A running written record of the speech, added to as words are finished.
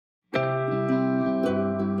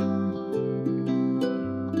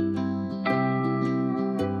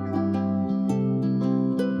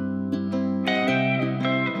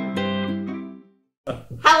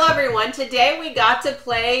everyone. Today we got to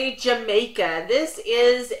play Jamaica. This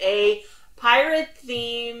is a pirate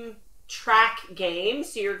theme track game.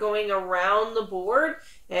 So you're going around the board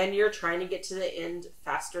and you're trying to get to the end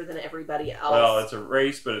faster than everybody else. Well, it's a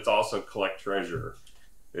race, but it's also collect treasure.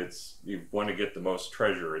 You want to get the most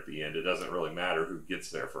treasure at the end. It doesn't really matter who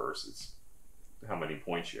gets there first. It's how many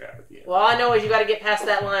points you have at the end. Well, all I know is you got to get past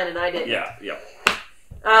that line, and I didn't.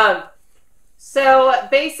 Yeah. So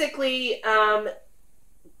basically,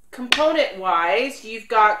 component-wise, you've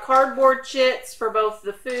got cardboard chits for both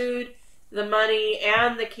the food, the money,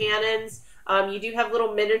 and the cannons. You do have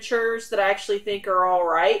little miniatures that I actually think are all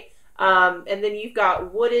right. And then you've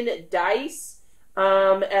got wooden dice,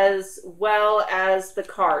 as well as the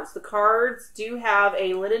cards. The cards do have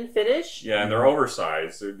a linen finish. Yeah, and they're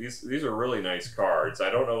oversized. These are really nice cards. I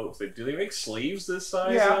don't know if do they make sleeves this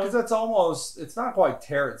size? Yeah, because that's almost, it's not quite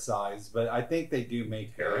tarot size, but I think they do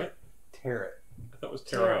make tarot. Tarot. I thought it was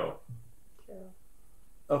tarot.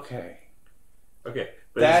 Okay. Okay,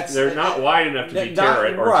 but they're not wide enough to be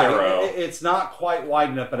tarot or tarot. It's not quite wide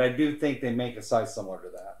enough, but I do think they make a size similar to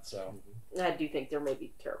that. So I do think there may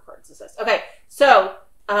be tarot cards in size. Okay, so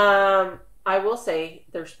I will say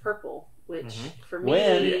there's purple, which for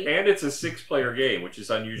me, and it's a 6-player game, which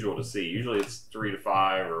is unusual to see. Usually it's 3 to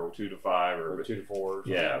 5 or 2 to 5 or 2 to 4.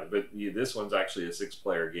 Yeah, but this one's actually a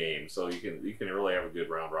 6-player game, so you can really have a good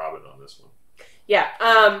round robin on this one.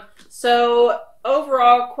 Yeah. So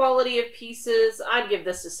overall quality of pieces, I'd give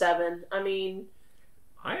this a 7. I mean,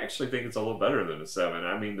 I actually think it's a little better than a 7.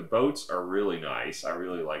 I mean, the boats are really nice. I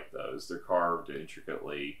really like those. They're carved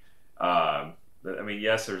intricately. I mean,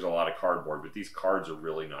 yes, there's a lot of cardboard, but these cards are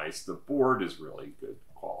really nice. The board is really good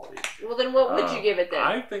quality. Well, then what would you give it then?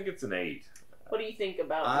 I think it's an 8. What do you think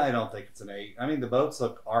about it? I don't think it's an 8. I mean, the boats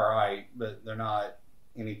look all right, but they're not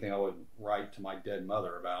anything I would write to my dead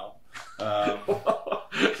mother about.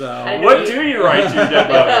 So what do you write to your dead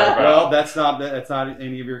mother about? Well, that's not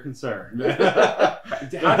any of your concern. How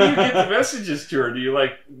do you get the messages to her? Do you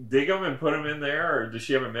like dig them and put them in there, or does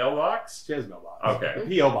she have a mailbox? She has a mailbox.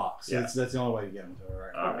 Okay, PO box. Yeah. That's the only way to get them to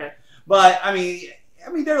her. Right? Okay. But I mean,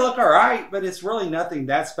 they look all right, but it's really nothing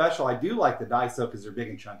that special. I do like the dice though because they're big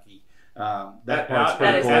and chunky. That part's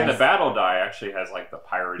pretty cool. And the battle die actually has like the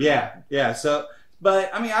pirate. Yeah. So,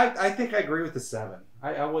 but I mean, I think I agree with the 7.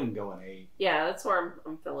 I wouldn't go an 8. Yeah, that's where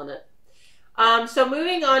I'm feeling it. So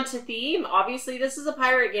moving on to theme, obviously this is a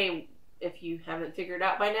pirate game. If you haven't figured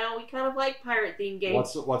out by now, we kind of like pirate theme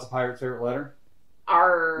games. What's a pirate's favorite letter?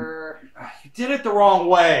 R. You did it the wrong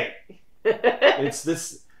way. It's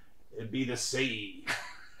this. It'd be the C.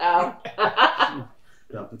 Oh.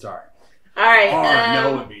 No, it's all right. All right. R,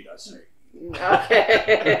 no, it'd be the C.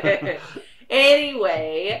 Okay.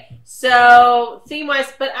 Anyway, so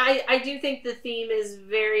theme-wise, but I do think the theme is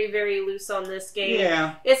very, very loose on this game.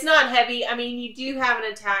 Yeah. It's not heavy. I mean, you do have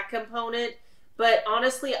an attack component, but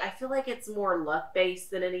honestly, I feel like it's more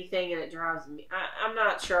luck-based than anything, and it drives me. I'm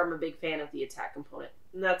not sure I'm a big fan of the attack component,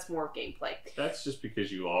 and that's more gameplay. That's just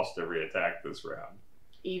because you lost every attack this round.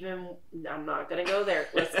 I'm not going to go there.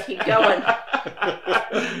 Let's keep going.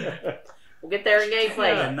 We'll get there in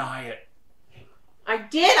gameplay. Deny it. I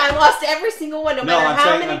did. I lost every single one, no matter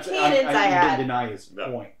how many cannons I had. I didn't deny his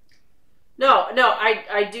point. No,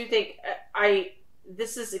 I do think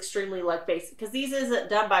this is extremely luck based because these isn't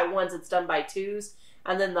done by 1s; it's done by 2s,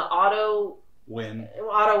 and then the auto win.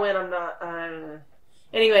 I'm not.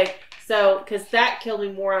 Anyway, so because that killed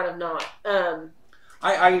me more out of not.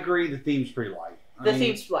 I agree. The theme's pretty light.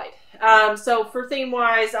 Theme's light. So for theme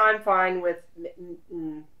wise, I'm fine with.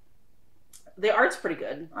 The art's pretty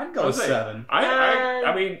good. I'd go 7.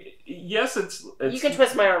 I mean, yes, it's. You can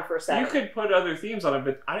twist my arm for a 7. You could put other themes on it,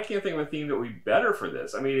 but I can't think of a theme that would be better for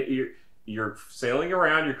this. I mean, you're sailing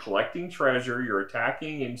around, you're collecting treasure, you're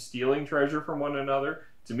attacking and stealing treasure from one another.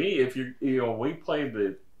 To me, if we played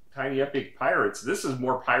the Tiny Epic Pirates, this is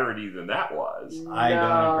more piratey than that was. No. I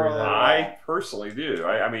don't agree with that. I personally do.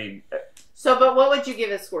 I mean. So, but what would you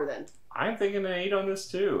give it a score then? I'm thinking an 8 on this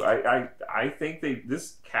too. I think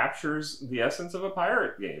this captures the essence of a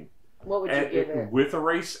pirate game. What would you give it? With a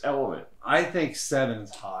race element. I think 7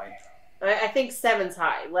 is high. I think 7's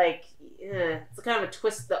high. Like, it's kind of a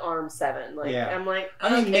twist the arm 7. Like, yeah. I'm like,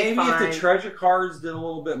 I mean, maybe fine. if the treasure cards did a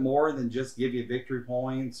little bit more than just give you victory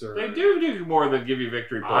points, or they do more than give you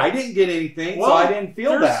victory points. I didn't get anything, so I didn't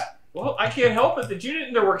feel that. Well, I can't help it that you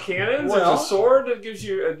didn't. There were cannons. There's a sword that gives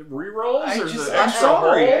you rerolls. I'm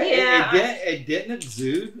sorry. Yeah. It didn't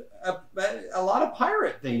exude a lot of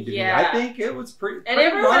pirate thing to me. I think it was pretty. And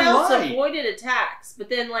everyone else avoided attacks, but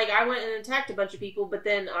then like I went and attacked a bunch of people, but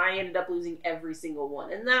then I ended up losing every single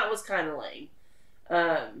one, and that was kind of lame.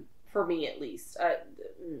 for me at least.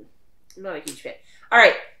 I'm not a huge fan. All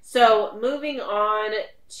right, so moving on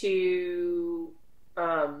to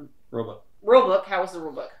Rulebook. How was the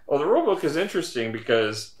Rulebook? Well, the Rulebook is interesting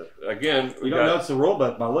because, again, you don't know it's the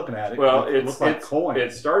Rulebook by looking at it. Well, it looks like coins.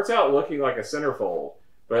 It starts out looking like a centerfold,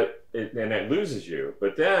 and it loses you.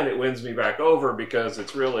 But then it wins me back over because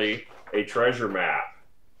it's really a treasure map,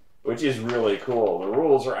 which is really cool. The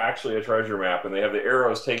rules are actually a treasure map, and they have the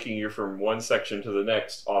arrows taking you from one section to the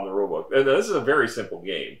next on the Rulebook. And this is a very simple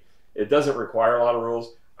game. It doesn't require a lot of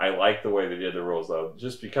rules. I like the way they did the rules, though,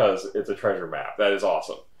 just because it's a treasure map. That is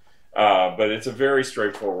awesome. But it's a very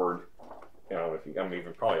straightforward, I'm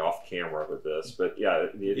even probably off camera with this, but yeah,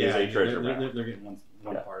 it is a treasure map. They're getting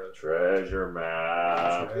one part of it. Treasure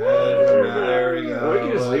map. There we go. We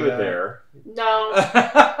can just leave it there. No.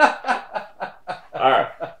 All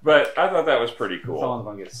right, but I thought that was pretty cool. Someone's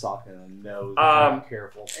gonna get socked in the nose. Be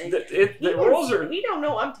careful. The rules are. He don't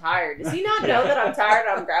know I'm tired. Does he not know that I'm tired?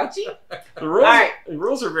 I'm grouchy. The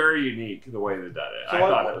rules are very unique the way they did it. So I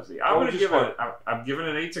thought it was the. I'm giving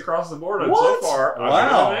it 8s across the board so far.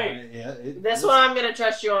 Wow. This one I'm gonna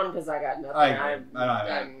trust you on because I got nothing.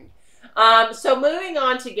 I so moving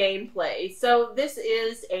on to gameplay. So this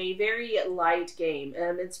is a very light game,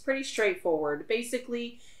 and it's pretty straightforward.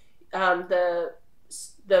 Basically,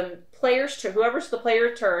 the players, whoever's the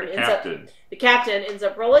player turn, the captain ends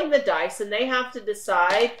up rolling the dice, and they have to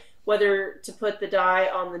decide whether to put the die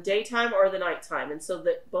on the daytime or the nighttime, and so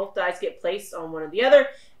that both dice get placed on one or the other,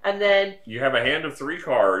 and then you have a hand of 3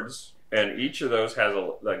 cards, and each of those has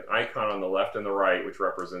an icon on the left and the right, which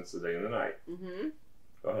represents the day and the night. Mm-hmm.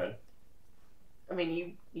 Go ahead. I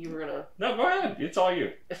mean, you were gonna. No, go ahead. It's all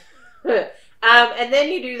you. And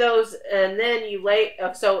then you do those, and then you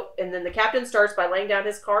and then the captain starts by laying down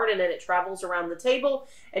his card, and then it travels around the table,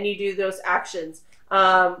 and you do those actions,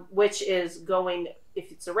 which is going,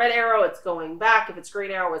 if it's a red arrow, it's going back, if it's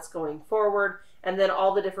green arrow, it's going forward, and then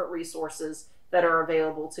all the different resources that are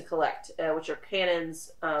available to collect, which are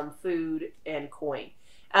cannons, food, and coin.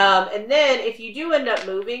 And then if you do end up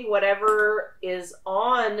moving, whatever is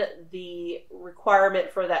on the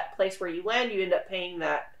requirement for that place where you land, you end up paying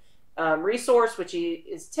that resource, which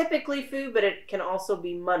is typically food, but it can also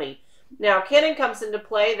be money. Now, cannon comes into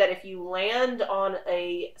play that if you land on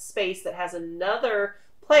a space that has another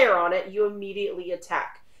player on it, you immediately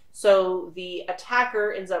attack. So the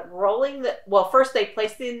attacker ends up rolling first they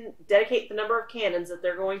dedicate the number of cannons that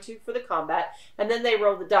they're going to for the combat, and then they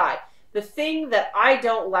roll the die. The thing that I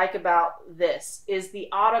don't like about this is the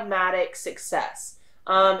automatic success.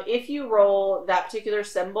 If you roll that particular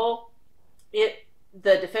symbol,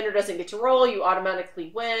 the defender doesn't get to roll, you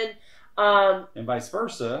automatically win. And vice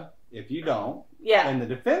versa, if you don't, and the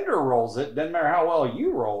defender rolls it, doesn't matter how well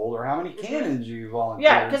you rolled or how many cannons you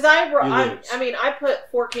volunteered. Yeah, because I put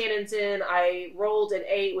 4 cannons in, I rolled an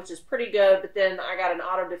 8, which is pretty good, but then I got an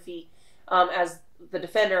auto defeat as the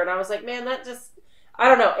defender, and I was like, man, that just, I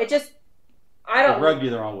don't know, it rubbed you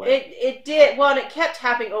the wrong way. It did, and it kept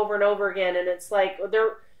happening over and over again, and it's like,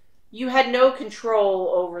 you had no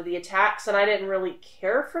control over the attacks, and I didn't really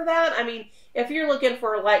care for that. I mean, if you're looking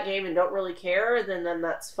for a light game and don't really care, then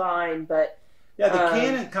that's fine. But yeah, the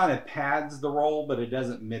cannon kind of pads the roll, but it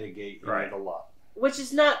doesn't mitigate any of the luck. Which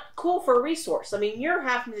is not cool for a resource. I mean, you're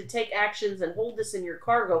having to take actions and hold this in your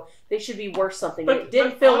cargo. They should be worth something. It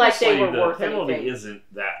didn't feel like they were worth anything. The penalty isn't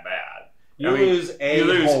that bad. You lose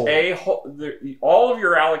a hole. All of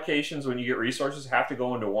your allocations when you get resources have to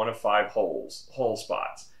go into one of 5 hole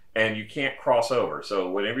spots. And you can't cross over.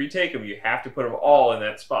 So whenever you take them, you have to put them all in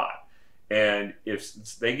that spot. And if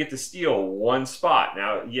they get to steal one spot,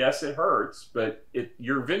 now, yes, it hurts, but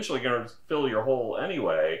you're eventually going to fill your hole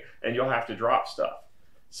anyway, and you'll have to drop stuff.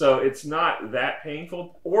 So it's not that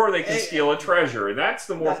painful. Or they can steal a treasure, and that's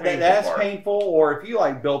the more painful that's part. Painful, or if you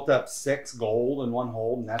built up 6 gold in one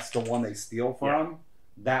hole, and that's the one they steal from,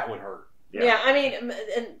 that would hurt. Yeah, I mean,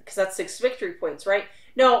 because that's 6 victory points, right?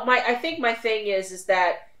 No, I think my thing is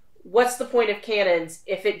that what's the point of cannons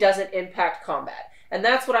if it doesn't impact combat? And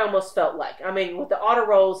that's what I almost felt like. I mean, with the auto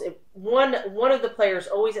rolls, if one of the players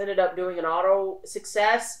always ended up doing an auto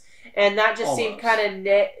success, and that just seemed kind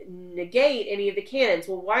of negate any of the cannons.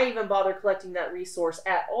 Well, why even bother collecting that resource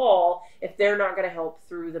at all if they're not going to help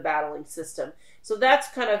through the battling system? So that's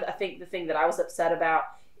kind of, I think, the thing that I was upset about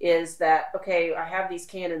is that, okay, I have these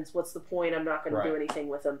cannons. What's the point? I'm not going to do anything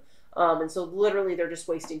with them. And so literally they're just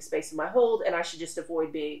wasting space in my hold, and I should just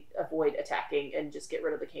avoid attacking and just get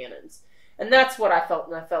rid of the cannons. And that's what I felt,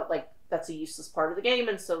 and I felt like that's a useless part of the game,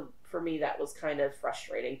 and so for me that was kind of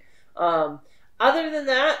frustrating. Other than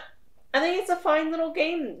that, I think it's a fine little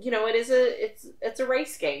game. You know, it's a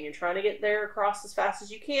race game. You're trying to get there across as fast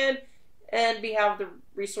as you can, and have the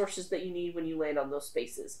resources that you need when you land on those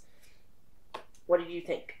spaces. What did you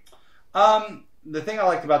think? The thing I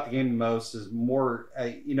liked about the game the most is more,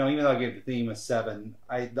 even though I gave the theme a 7,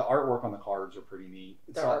 the artwork on the cards are pretty neat.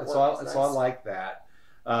 So I like that.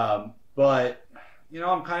 But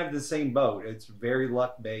I'm kind of in the same boat. It's very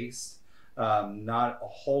luck based. Not a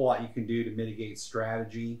whole lot you can do to mitigate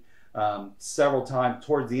strategy. Several times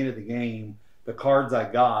towards the end of the game, the cards I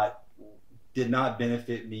got did not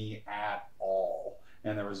benefit me at all,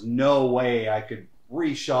 and there was no way I could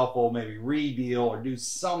reshuffle, maybe redeal, or do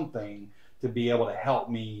something to be able to help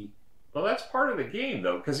me. Well, that's part of the game,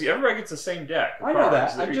 though, because everybody gets the same deck. I know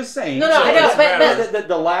that. I'm just saying. No, I know. But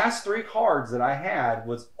the last 3 cards that I had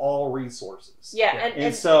was all resources. Yeah,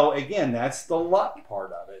 and so again, that's the luck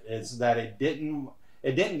part of it. Is that it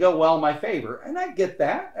didn't go well in my favor, and I get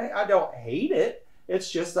that. I don't hate it.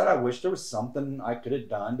 It's just that I wish there was something I could have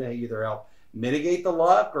done to either help mitigate the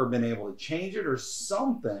luck or been able to change it or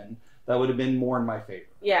something that would have been more in my favor.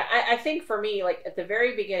 Yeah, I think for me, like at the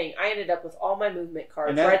very beginning, I ended up with all my movement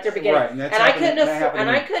cards right at the beginning, right, and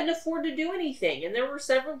I couldn't afford to do anything. And there were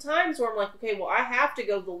several times where I'm like, okay, well, I have to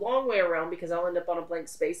go the long way around because I'll end up on a blank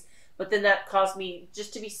space. But then that caused me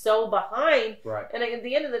just to be so behind. Right. And at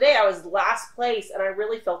the end of the day, I was last place, and I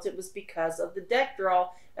really felt it was because of the deck draw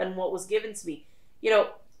and what was given to me.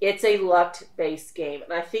 It's a luck-based game,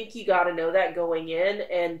 and I think you got to know that going in.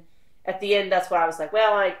 And at the end, that's what I was like,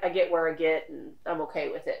 well, I get where I get, and I'm okay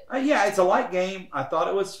with it. Yeah, it's a light game. I thought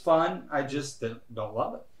it was fun. I just don't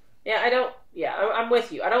love it. Yeah, I don't. Yeah, I'm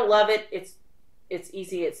with you. I don't love it. It's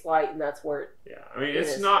easy, it's light, and that's where.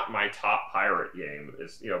 It's not my top pirate game.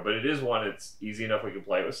 But it is one. It's easy enough. We can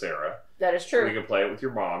play it with Sarah. That is true. We can play it with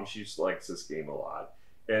your mom. She likes this game a lot.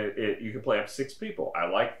 And you can play up to 6 people. I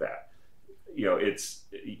like that.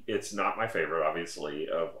 It's not my favorite, obviously,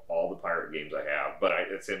 of all the pirate games I have, but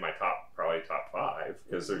it's in my probably top 5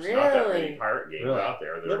 because there's not that many pirate games out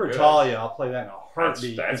there. Libertalia, I'll play that in a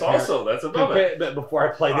heartbeat. That's above it. But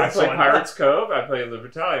before I play this, I play Pirates Cove. I play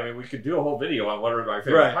Libertalia. I mean, we could do a whole video on what are my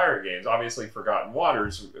favorite pirate games. Obviously, Forgotten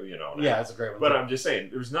Waters. Yeah, that's a great one. But I'm just saying,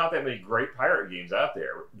 there's not that many great pirate games out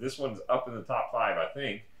there. This one's up in the top 5, I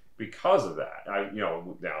think. Because of that,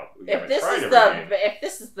 now if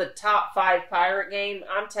this is the top 5 pirate game,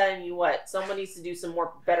 I'm telling you what, someone needs to do some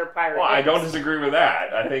more better pirate. Well, games. I don't disagree with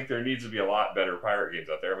that. I think there needs to be a lot better pirate games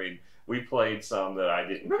out there. I mean, we played some that I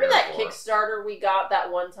didn't. Remember that Kickstarter we got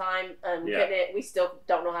that one time, and we still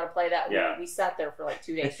don't know how to play that. Yeah. We sat there for like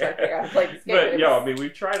 2 days trying to figure out how to play this game. But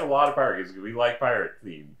we've tried a lot of pirate games. We like pirate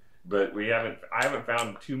theme. But I haven't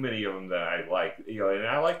found too many of them that I like. And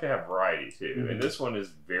I like to have variety too. Mm-hmm. And this one is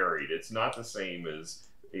varied. It's not the same as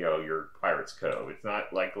your Pirates Cove. It's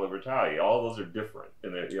not like Libertalia. All those are different,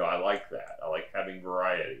 and I like that. I like having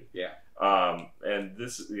variety. Yeah. And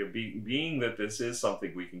this, being that this is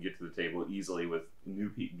something we can get to the table easily with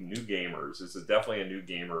new gamers. This is definitely a new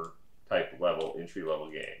gamer type entry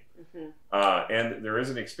level game. Mm-hmm. And there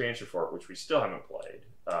is an expansion for it, which we still haven't played.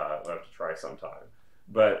 We'll have to try sometime.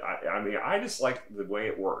 But I just like the way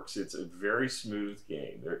it works. It's a very smooth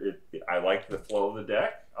game. I like the flow of the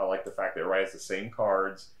deck. I like the fact that everybody has the same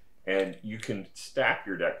cards, and you can stack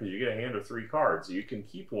your deck because you get a hand of 3 cards. So you can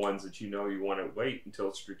keep ones that you want to wait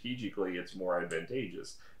until strategically it's more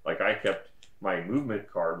advantageous. Like I kept my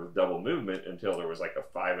movement card with double movement until there was like a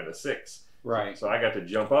 5 and a 6. Right. So I got to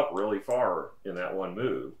jump up really far in that one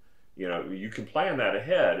move. You can plan that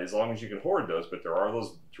ahead as long as you can hoard those, but there are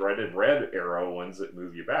those dreaded red arrow ones that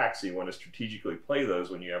move you back, so you want to strategically play those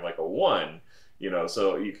when you have like a 1,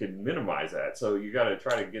 so you can minimize that. So you got to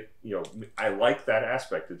try to get, I like that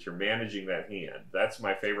aspect that you're managing that hand. That's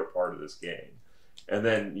my favorite part of this game. And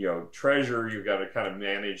then, treasure, you've got to kind of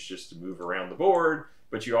manage just to move around the board,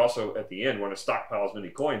 but you also, at the end, want to stockpile as many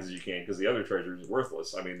coins as you can because the other treasure is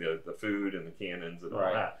worthless. I mean, the food and the cannons and all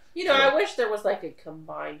that. I wish there was like a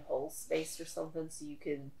combined whole space or something so you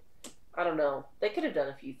could, I don't know. They could have done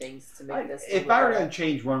a few things to make this. If I were going to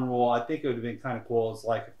change one rule, I think it would have been kind of cool. It's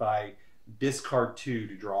like if I discard 2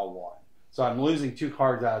 to draw 1. So I'm losing 2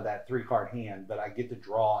 cards out of that 3-card hand, but I get to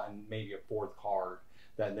draw and maybe a 4th card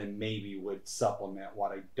that then maybe would supplement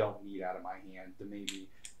what I don't need out of my hand to maybe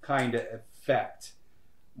kind of affect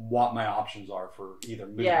what my options are for either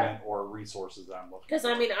movement or resources that I'm looking for. Because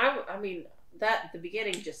I mean that at the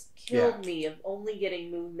beginning just killed me of only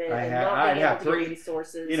getting movement and not being able to get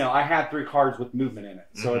resources. I had 3 cards with movement in it,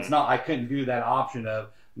 so it's not. I couldn't do that option of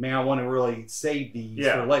I want to really save these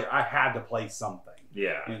for later. I had to play something.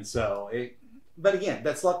 Yeah, and so But again,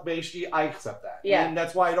 that's luck based. I accept that. Yeah. And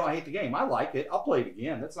that's why I don't hate the game. I like it. I'll play it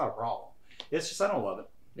again. That's not a problem. It's just I don't love it.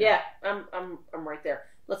 Yeah, I'm right there.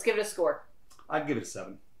 Let's give it a score. I'd give it a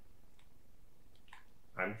 7.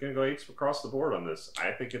 I'm gonna go 8 across the board on this.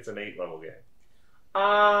 I think it's an 8 level game.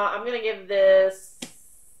 I'm gonna give this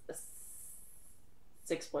a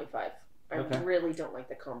 6.5. I really don't like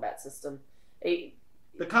the combat system. The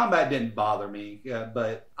combat didn't bother me,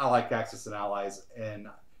 but I like Axis and Allies, and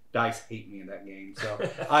dice hate me in that game. So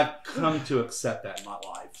I've come to accept that in my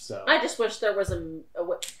life. So I just wish there was and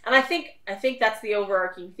I think that's the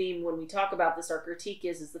overarching theme when we talk about this. Our critique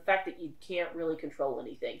is the fact that you can't really control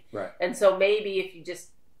anything. Right. And so maybe if you just,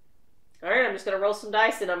 all right, I'm just going to roll some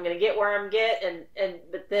dice and I'm going to get where I'm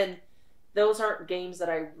but then those aren't games that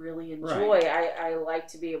I really enjoy. Right. I like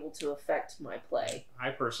to be able to affect my play.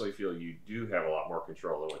 I personally feel you do have a lot more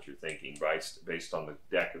control of what you're thinking based on the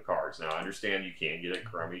deck of cards. Now, I understand you can get a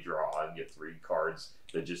crummy draw and get 3 cards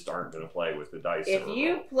that just aren't going to play with the dice. If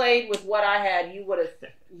you played with what I had, you would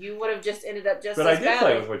have just ended up just. But as I did bad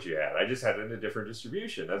play with what you had. I just had it in a different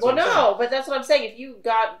distribution. That's but that's what I'm saying. If you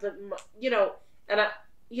got and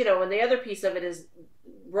the other piece of it is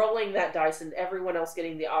rolling that dice and everyone else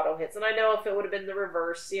getting the auto hits. And I know if it would have been the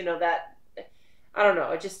reverse, that, I don't know,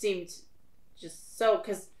 it just seemed just so,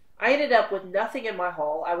 because I ended up with nothing in my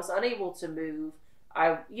hull. I was unable to move.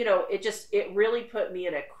 It really put me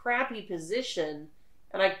in a crappy position,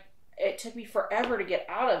 and it took me forever to get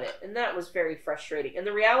out of it. And that was very frustrating. And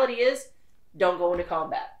the reality is, don't go into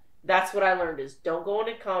combat. That's what I learned is don't go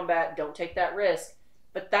into combat. Don't take that risk.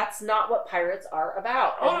 But that's not what pirates are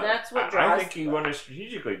about, and that's what drives. I think you want to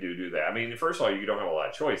strategically do that. I mean, first of all, you don't have a lot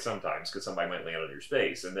of choice sometimes because somebody might land on your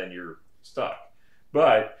space, and then you're stuck.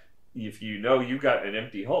 But if you know you've got an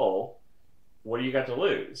empty hull, what do you got to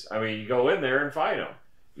lose? I mean, you go in there and fight them.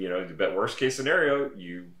 But worst case scenario,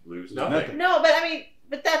 you lose nothing. No, but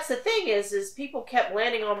that's the thing is people kept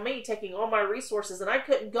landing on me, taking all my resources, and I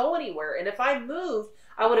couldn't go anywhere. And if I moved,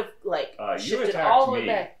 I would have shifted all the way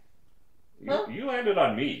back. Huh? You landed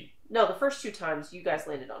on me. No, the first 2 times you guys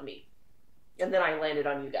landed on me, and then I landed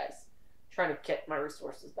on you guys, trying to get my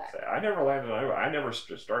resources back. I never landed on. I never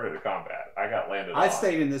started a combat. I got landed. I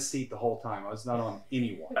stayed in this seat the whole time. I was not on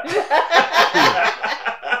anyone.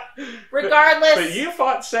 Regardless, but you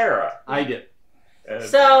fought Sarah. I did.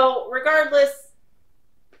 So regardless,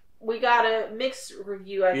 we got a mixed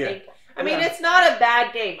review. I think. I mean, it's not a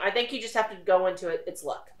bad game. I think you just have to go into it. It's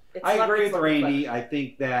luck. I agree with Randy. I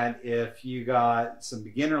think that if you got some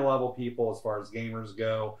beginner level people as far as gamers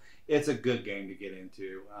go, it's a good game to get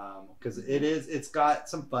into because it's got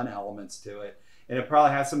some fun elements to it, and it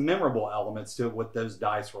probably has some memorable elements to it with those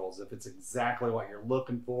dice rolls. If it's exactly what you're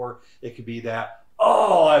looking for, it could be that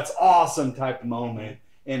that's awesome type of moment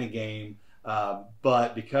in a game.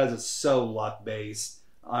 But because it's so luck based,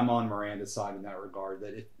 I'm on Miranda's side in that regard.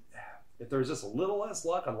 That if there's just a little less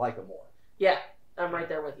luck, I'd like it more. Yeah. I'm right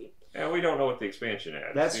there with you. And we don't know what the expansion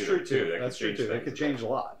adds. That's true too. That's true too. It could change a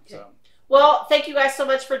lot. Okay. So. Well, thank you guys so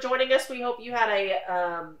much for joining us. We hope you had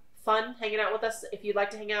a fun hanging out with us. If you'd like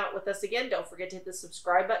to hang out with us again, don't forget to hit the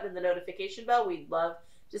subscribe button and the notification bell. We'd love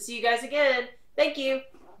to see you guys again. Thank you.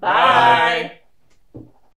 Bye.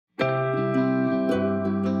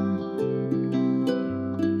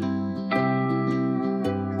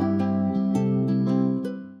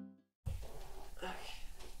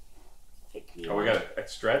 We got a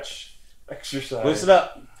stretch exercise. Loosen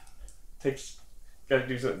up. Gotta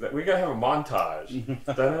do something. We gotta have a montage.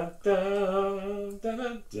 Da, da, da,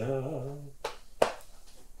 da, da.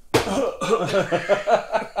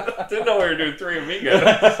 Didn't know we were doing 3 amigos.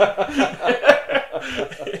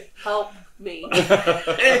 Help me.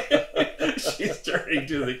 She's turning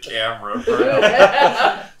to the camera.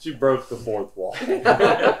 She broke the 4th wall.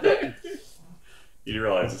 You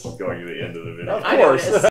realize this is going to the end of the video. Of course.